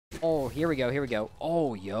Oh, here we go. Here we go.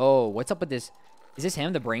 Oh, yo. What's up with this? Is this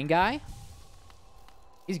him, the brain guy?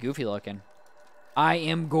 He's goofy looking. I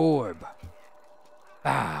am GORB.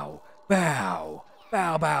 Bow, bow,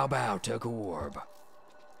 bow, bow, bow to GORB.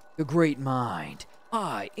 The great mind.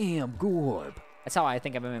 I am GORB. That's how I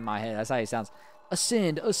think of him in my head. That's how he sounds.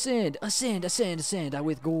 Ascend, ascend, ascend, ascend, ascend. I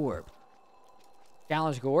with GORB.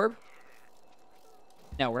 Challenge GORB?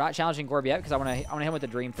 No, we're not challenging GORB yet because I want to hit him with the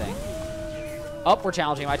dream thing. Oh, we're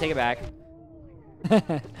challenging him. I take it back.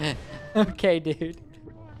 Okay, dude.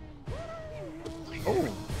 Oh.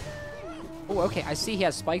 Oh, okay. I see he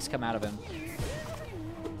has spikes come out of him.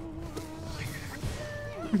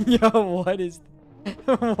 Yo, what is...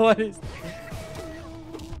 what is...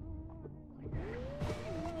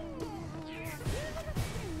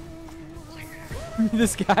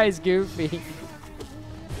 This guy's goofy.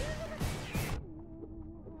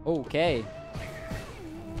 Okay.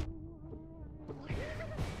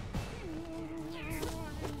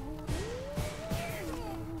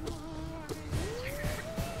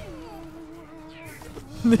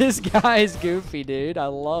 This guy's goofy, dude. I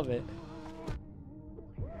love it.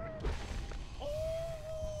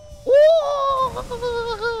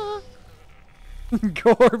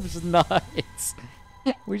 GORB's nuts.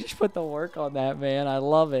 We just put the work on that, man. I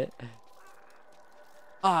love it.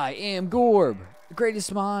 I am GORB, the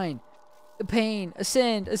greatest mind. The pain,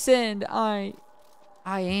 ascend, ascend. I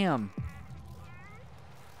am.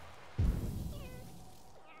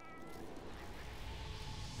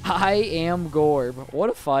 I am GORB. What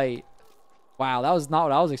a fight. Wow, that was not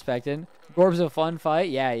what I was expecting. GORB's a fun fight.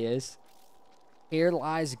 Yeah, he is. Here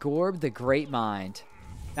lies GORB, the great mind.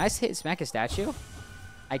 Can I smack a statue?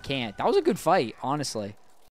 I can't. That was a good fight, honestly.